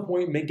some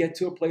point may get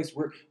to a place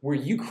where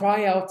you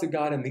cry out to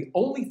God, and the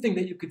only thing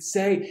that you could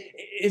say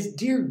is,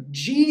 "Dear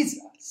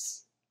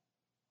Jesus."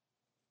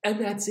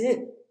 And that's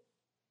it.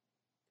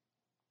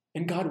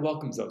 And God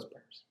welcomes those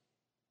prayers.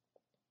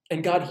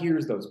 And God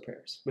hears those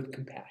prayers with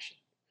compassion.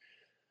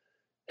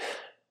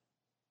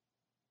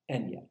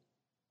 And yet,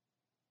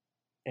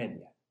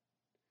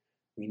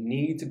 we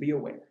need to be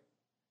aware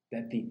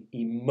that the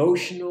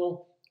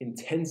emotional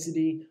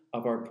intensity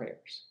of our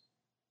prayers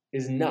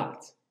is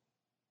not,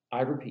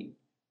 I repeat,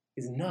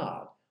 is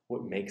not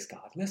what makes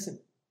God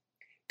listen.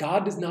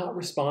 God does not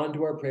respond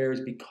to our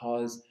prayers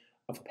because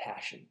of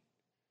passion.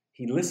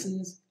 He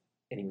listens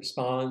and he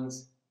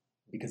responds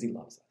because he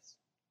loves us.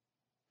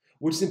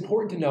 Which is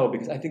important to know,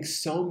 because I think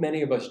so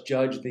many of us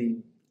judge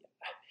the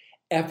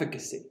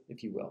efficacy,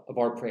 if you will, of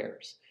our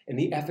prayers and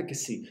the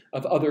efficacy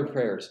of other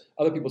prayers,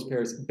 other people's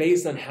prayers,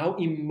 based on how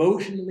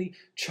emotionally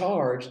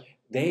charged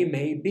they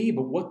may be.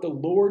 But what the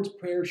Lord's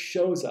Prayer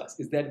shows us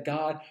is that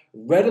God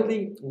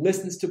readily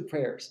listens to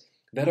prayers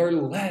that are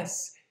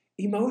less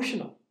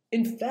emotional.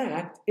 In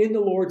fact, in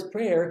the Lord's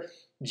Prayer,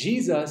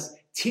 Jesus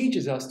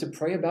teaches us to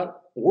pray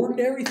about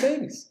ordinary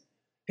things.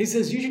 He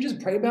says you should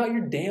just pray about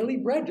your daily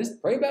bread.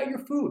 Just pray about your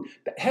food.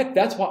 Heck,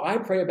 that's why I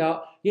pray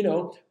about,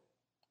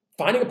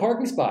 finding a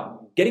parking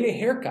spot, getting a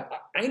haircut.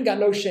 I ain't got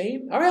no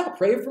shame. All right, I'll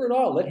pray for it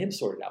all. Let him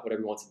sort it out,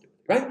 whatever he wants to do.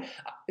 Right?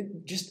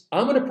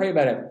 I'm going to pray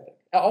about everything.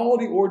 All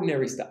the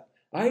ordinary stuff.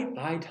 Right?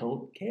 I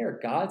don't care.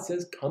 God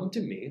says, come to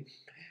me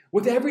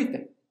with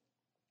everything.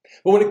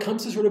 But when it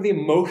comes to sort of the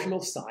emotional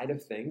side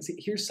of things,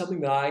 here's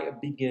something that I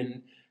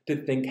begin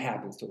to think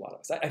happens to a lot of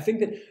us. I think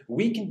that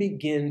we can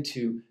begin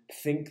to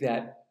think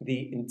that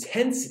the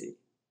intensity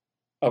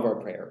of our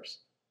prayers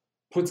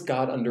puts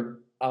God under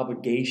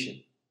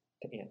obligation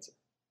to answer.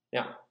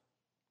 Now,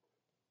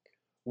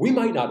 we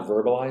might not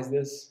verbalize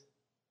this,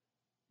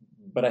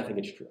 but I think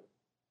it's true,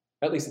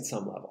 at least at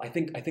some level. I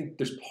think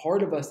there's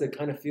part of us that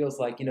kind of feels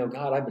like,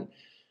 God,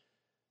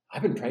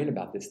 I've been praying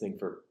about this thing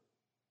for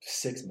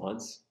 6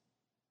 months,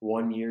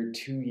 1 year,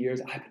 2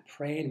 years. I've been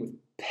praying with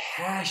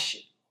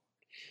passion.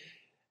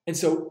 And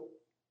so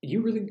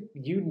you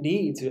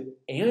need to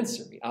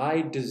answer me.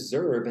 I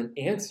deserve an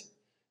answer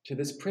to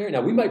this prayer.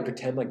 Now, we might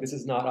pretend like this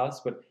is not us,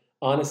 but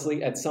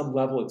honestly, at some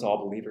level, it's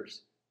all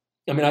believers.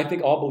 I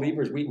think all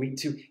believers, we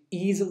too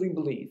easily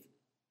begin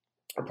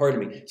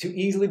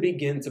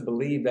to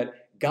believe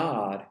that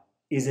God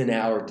is in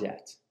our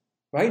debt,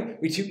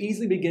 right? We too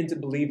easily begin to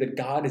believe that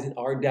God is in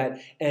our debt,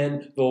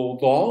 and the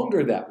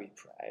longer that we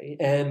pray,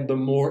 and the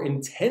more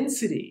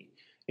intensity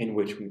in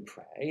which we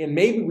pray, and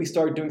maybe we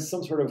start doing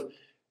some sort of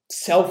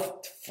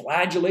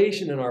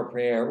self-flagellation in our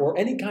prayer, or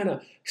any kind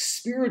of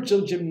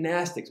spiritual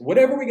gymnastics,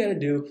 whatever we got to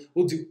do,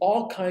 we'll do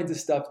all kinds of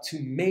stuff to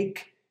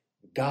make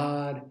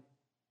God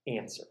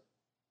answer.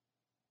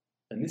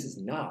 And this is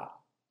not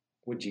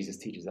what Jesus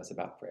teaches us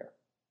about prayer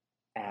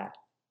at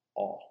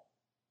all.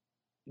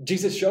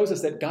 Jesus shows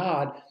us that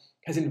God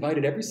has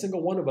invited every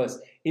single one of us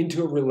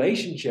into a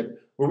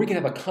relationship where we can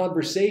have a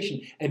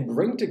conversation and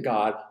bring to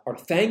God our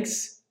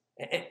thanks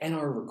and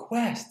our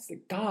requests,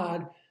 that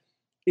God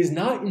is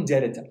not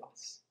indebted to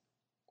us.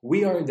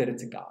 We are indebted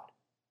to God.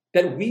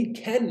 That we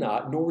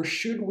cannot, nor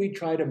should we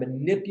try to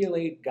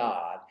manipulate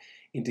God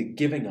into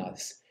giving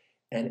us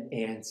an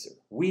answer.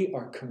 We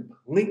are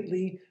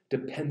completely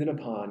dependent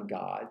upon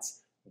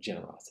God's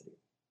generosity.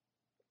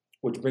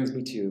 Which brings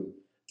me to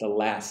the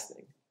last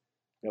thing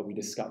that we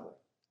discover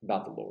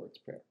about the Lord's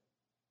Prayer.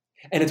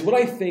 And it's what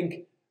I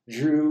think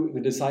drew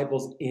the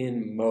disciples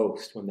in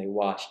most when they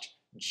watched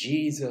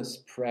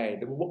Jesus pray.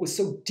 What was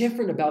so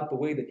different about the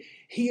way that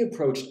he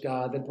approached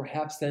God than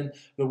perhaps than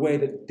the way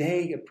that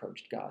they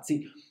approached God.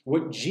 See,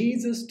 what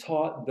Jesus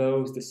taught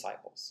those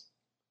disciples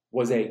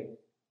was a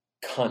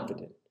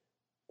confident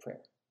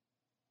prayer.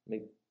 Let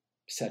me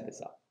set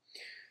this up.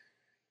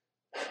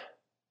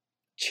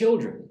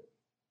 Children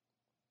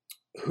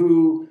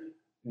who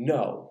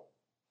know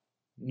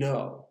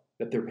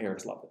that their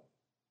parents love them.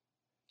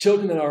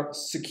 Children that are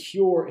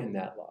secure in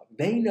that love.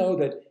 They know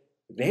that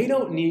they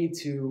don't need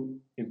to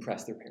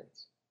impress their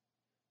parents.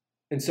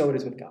 And so it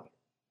is with God.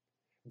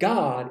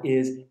 God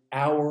is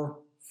our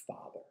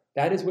Father.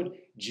 That is what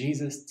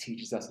Jesus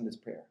teaches us in this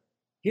prayer.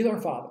 He's our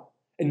Father.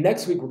 And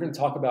next week, we're going to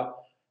talk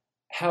about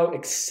how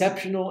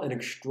exceptional and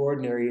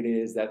extraordinary it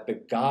is that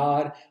the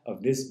God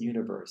of this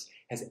universe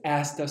has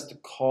asked us to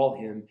call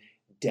him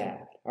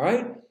Dad. All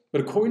right?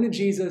 But according to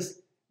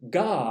Jesus,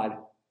 God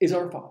is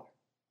our Father.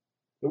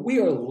 That we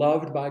are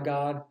loved by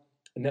God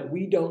and that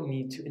we don't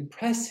need to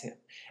impress him.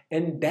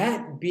 And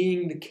that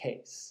being the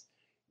case,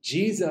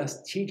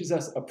 Jesus teaches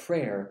us a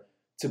prayer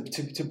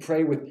to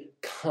pray with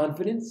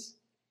confidence,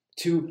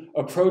 to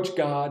approach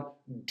God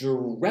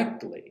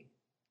directly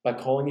by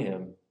calling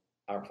him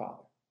our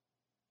Father.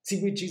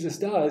 See, what Jesus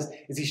does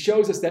is he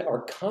shows us that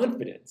our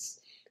confidence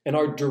and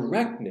our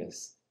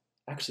directness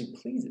actually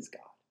pleases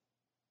God.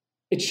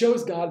 It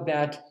shows God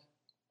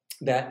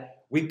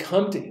that we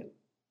come to him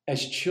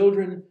as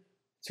children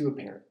to a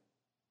parent.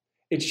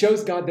 It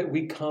shows God that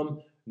we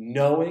come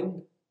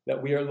knowing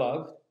that we are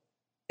loved.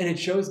 And it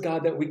shows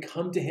God that we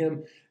come to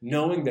him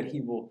knowing that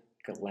he will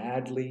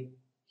gladly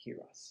hear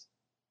us.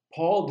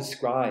 Paul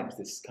describes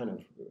this kind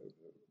of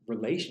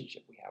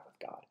relationship we have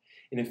with God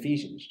in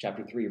Ephesians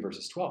chapter 3,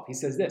 verses 12. He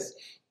says this,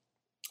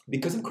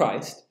 because of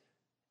Christ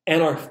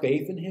and our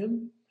faith in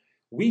him,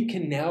 we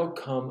can now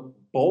come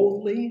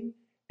boldly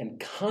and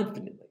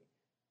confidently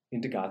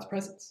into God's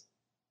presence.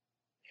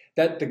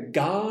 That the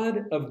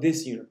God of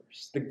this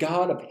universe, the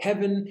God of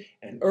heaven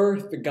and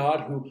earth, the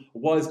God who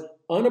was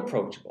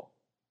unapproachable,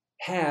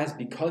 has,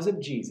 because of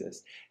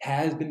Jesus,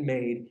 has been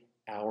made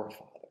our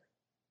Father.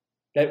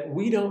 That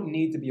we don't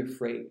need to be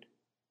afraid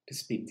to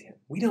speak to him.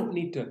 We don't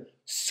need to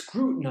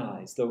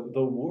scrutinize the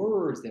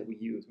words that we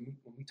use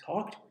when we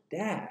talk to our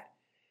dad.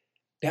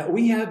 That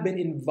we have been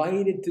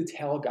invited to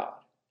tell God,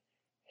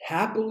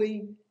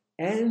 happily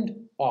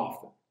and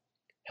often,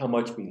 how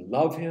much we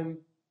love him,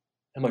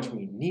 how much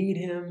we need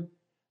him,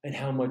 and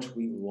how much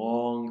we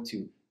long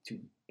to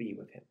be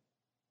with him.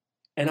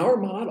 And our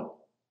model,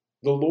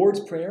 the Lord's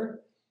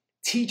Prayer,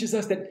 teaches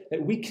us that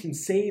we can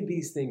say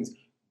these things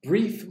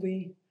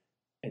briefly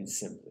and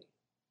simply,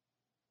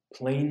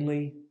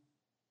 plainly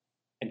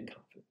and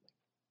confidently.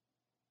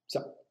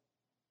 So,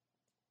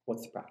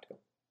 what's the practical?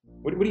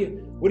 What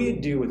do you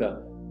do with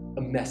a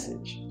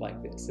message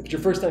like this? If it's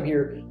your first time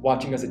here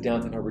watching us at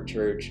Downtown Harbor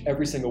Church,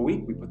 every single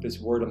week we put this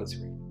word on the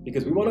screen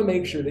because we want to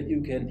make sure that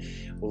you can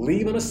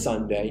leave on a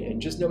Sunday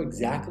and just know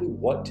exactly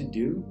what to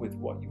do with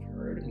what you've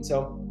heard. And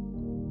so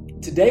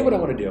today what I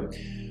want to do,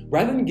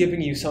 rather than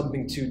giving you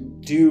something to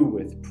do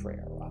with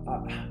prayer,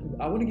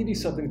 I want to give you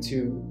something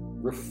to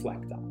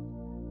reflect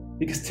on.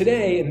 Because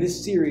today in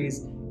this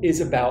series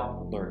is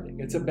about learning.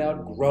 It's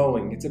about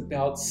growing. It's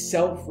about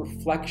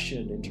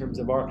self-reflection in terms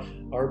of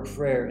our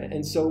prayer.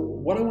 And so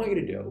what I want you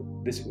to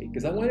do this week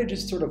is I want to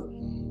just sort of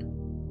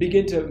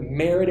begin to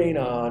marinate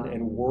on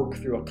and work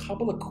through a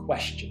couple of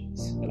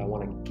questions that I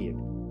want to give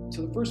you.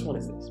 So the first one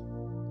is this.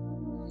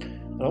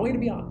 And I want you to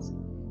be honest.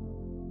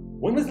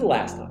 When was the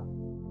last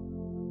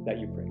time that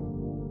you prayed?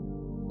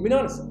 I mean,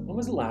 honestly, when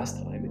was the last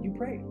time that you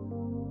prayed?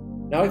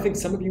 Now, I think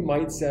some of you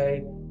might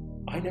say,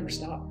 I never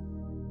stop.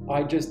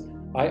 I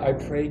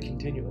pray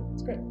continually.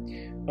 That's great.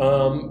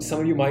 Some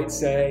of you might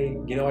say,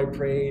 I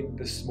prayed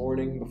this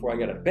morning before I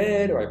got out of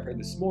bed, or I prayed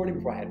this morning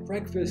before I had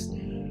breakfast.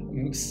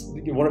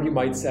 One of you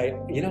might say,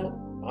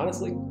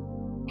 honestly,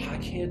 I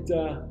can't,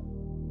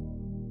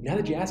 now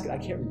that you ask it, I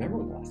can't remember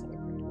when the last time I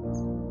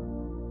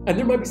prayed. And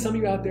there might be some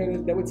of you out there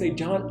that would say,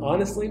 John,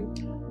 honestly,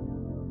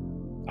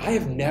 I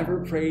have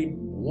never prayed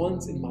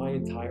once in my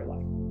entire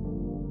life.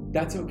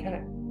 That's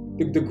okay.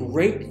 The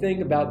great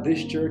thing about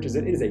this church is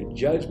that it is a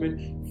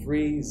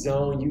judgment-free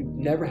zone. You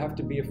never have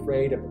to be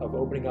afraid of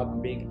opening up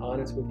and being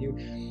honest with you.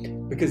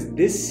 Because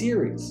this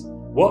series,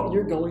 what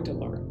you're going to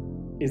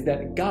learn is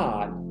that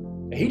God,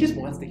 he just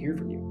wants to hear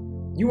from you.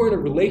 You are in a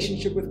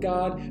relationship with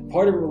God.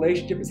 Part of a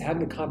relationship is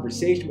having a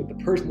conversation with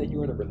the person that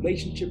you're in a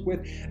relationship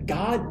with.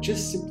 God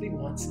just simply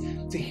wants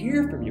to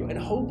hear from you. And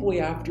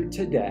hopefully after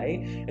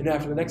today and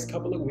after the next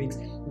couple of weeks,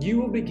 you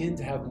will begin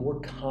to have more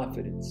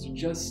confidence to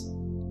just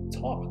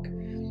talk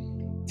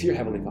to your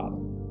Heavenly Father.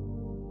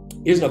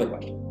 Here's another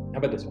question. How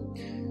about this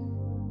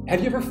one?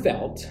 Have you ever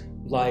felt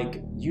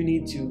like you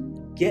need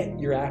to get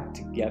your act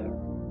together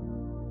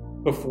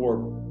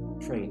before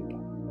praying to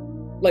God?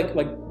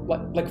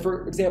 Like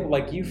for example,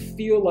 like you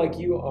feel like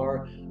you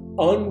are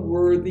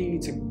unworthy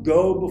to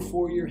go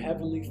before your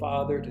Heavenly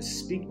Father, to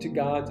speak to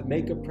God, to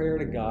make a prayer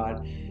to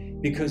God,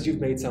 because you've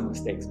made some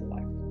mistakes in your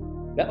life.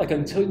 That like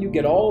until you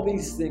get all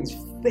these things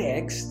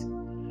fixed,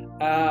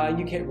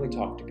 you can't really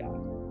talk to God.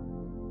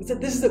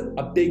 This is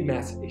a big,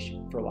 massive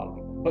issue for a lot of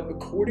people. But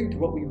according to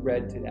what we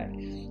read today,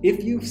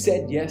 if you've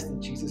said yes to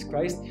Jesus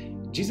Christ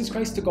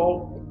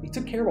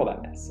took care of all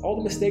that mess, all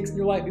the mistakes in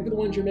your life, even the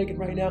ones you're making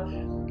right now.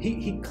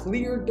 He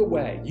cleared the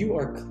way. You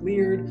are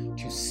cleared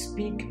to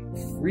speak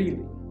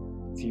freely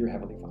to your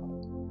Heavenly Father.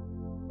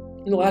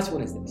 And the last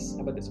one is this.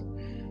 How about this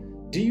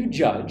one? Do you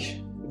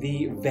judge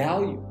the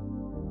value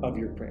of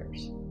your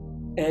prayers?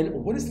 And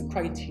what is the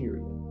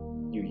criteria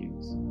you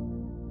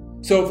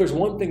use? So if there's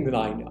one thing that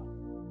I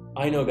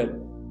know that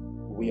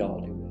we all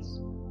do this.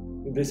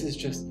 This is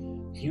just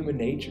human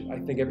nature. I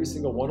think every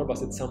single one of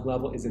us at some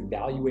level is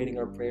evaluating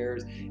our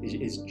prayers,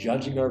 is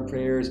judging our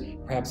prayers,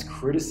 perhaps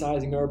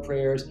criticizing our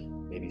prayers,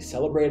 maybe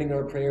celebrating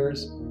our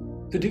prayers.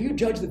 So do you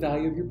judge the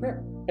value of your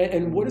prayer?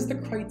 And what is the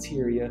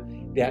criteria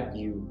that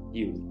you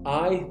use?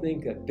 I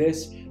think that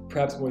this,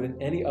 perhaps more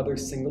than any other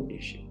single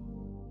issue,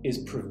 is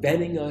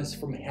preventing us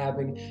from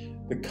having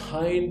the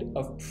kind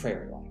of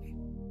prayer life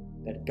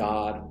that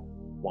God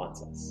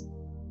wants us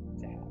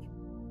to have.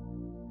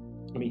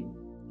 Let me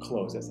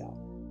close us out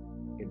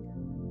in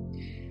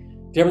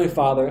prayer. Dear Heavenly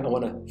Father, I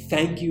want to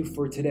thank you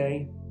for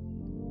today.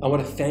 I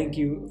want to thank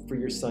you for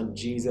your Son,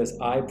 Jesus.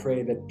 I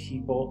pray that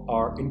people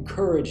are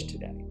encouraged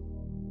today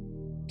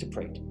to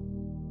pray to you.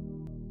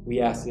 We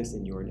ask this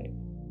in your name.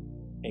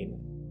 Amen.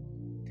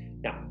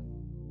 Now,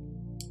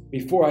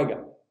 before I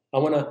go, I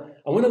want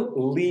to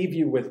leave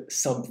you with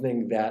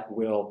something that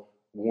will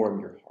warm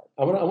your heart.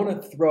 I want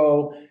to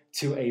throw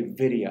to a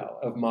video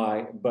of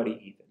my buddy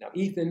Ethan. Now,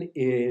 Ethan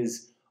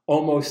is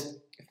almost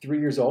 3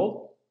 years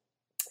old,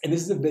 and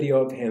this is a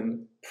video of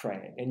him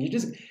praying. And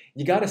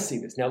you got to see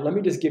this. Now, let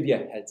me just give you a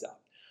heads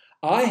up.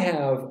 I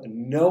have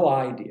no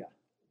idea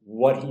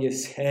what he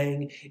is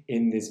saying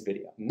in this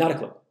video. Not a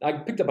clue. I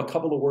picked up a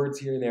couple of words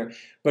here and there,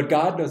 but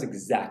God knows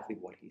exactly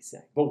what he's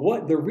saying.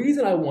 But the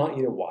reason I want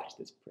you to watch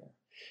this prayer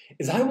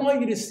is I want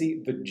you to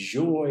see the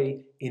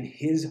joy in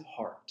his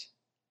heart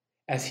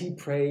as he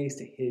prays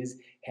to his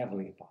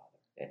Heavenly Father.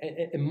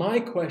 And my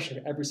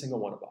question to every single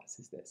one of us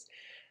is this: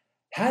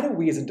 how do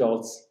we as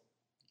adults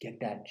get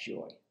that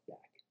joy back?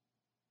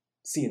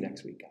 See you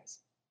next week, guys.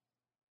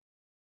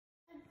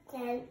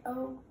 Then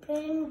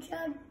open,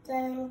 shut,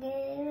 then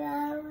get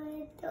out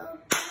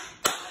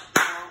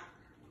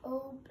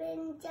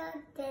open, shut,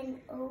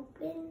 then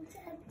open,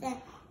 shut,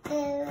 then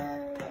get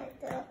out.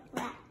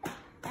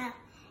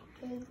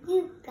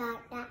 You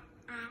got that.